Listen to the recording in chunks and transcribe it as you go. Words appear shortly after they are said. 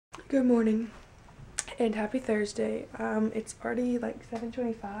Good morning and happy Thursday. It's already like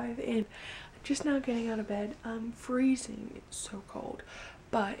 7:25 and I'm just now getting out of bed. I'm freezing. It's so cold.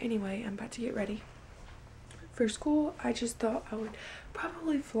 But anyway, I'm about to get ready for school. I just thought I would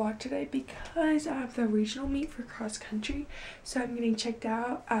probably vlog today because I have the regional meet for cross country. So I'm getting checked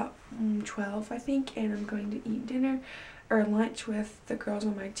out at 12, I think, and I'm going to eat dinner or lunch with the girls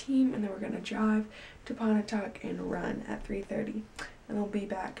on my team, and then we're going to drive to Pontotoc and run at 3:30. And I'll be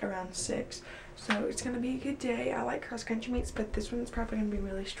back around 6. So it's going to be a good day. I like cross country meets, but this one's probably going to be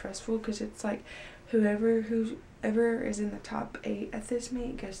really stressful because it's like whoever is in the top 8 at this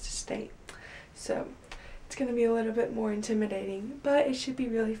meet goes to state. So it's going to be a little bit more intimidating, but it should be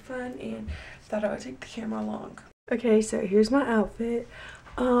really fun, and I thought I would take the camera along. Okay, so here's my outfit.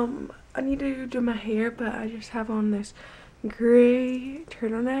 I need to do my hair, but I just have on this gray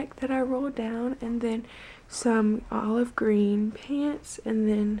turtleneck that I rolled down, and then some olive green pants, and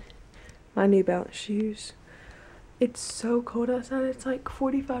then my New Balance shoes. It's so cold outside. It's like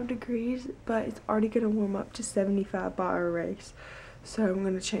 45 degrees, but it's already gonna warm up to 75 by our race, so I'm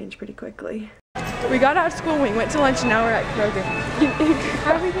gonna change pretty quickly. We got out of school, we went to lunch, and now we're at Kroger.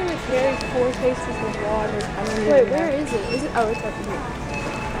 How are we gonna carry 4 cases of water? Wait, where is it? Is it? Oh, it's up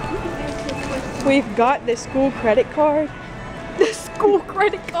here. We've got the school credit card. The school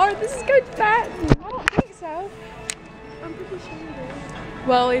credit card. This is Coach Patton. I don't think so. I'm pretty sure you do.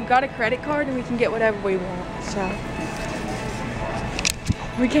 Well, we've got a credit card and we can get whatever we want. So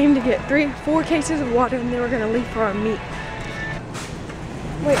we came to get 4 cases of water, and then we're gonna leave for our meet.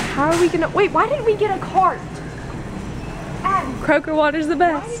 Wait, how are we gonna? Wait, why didn't we get a cart? Kroger water's the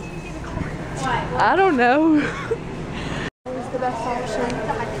best. Why didn't we get a cart? I don't know. It's the best option.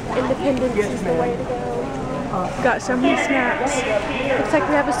 Independence is the way to go. Got so many snacks. Looks like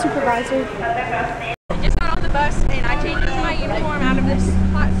we have a supervisor. I just got on the bus and I changed into my uniform out of this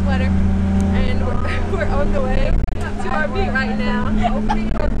hot sweater, and we're on the way to our meet right now.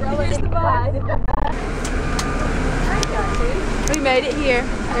 Opening our umbrella. Here's the bus. We made it here.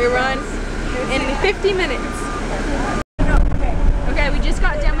 We run in 50 minutes. Okay, we just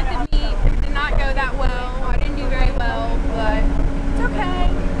got done with the meet. It did not go that well. I didn't do very well, but it's okay.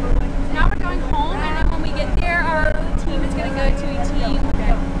 So now we're going home, and then when we get there, our team is going to go to a team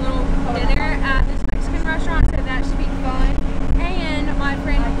little dinner at this Mexican restaurant, so that should be fun. And my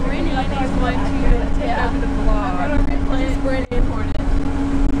friend Brennan is going to take over the vlog. This is Brennan Hornet.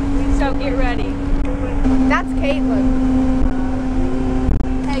 So get ready. That's Caitlin.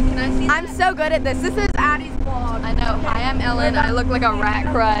 Hey, can I see that? I'm so good at this. This is Addie's vlog. I know. Hi, I'm Ellen. I look like a rat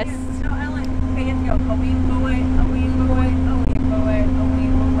crust. No, Ellen. Hands go. A wee boy, a wee boy, a wee boy, a wee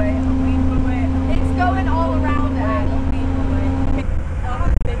boy, a wee boy. It's going all around that.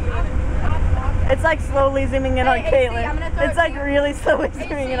 It's like slowly zooming in on Hey, AC, I'm Caitlin. gonna throw It's it like to you. really slowly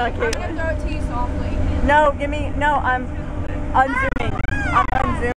zooming in on I'm gonna Caitlin. throw it to you softly. No, give me. No, I'm unzooming. I'm unzooming.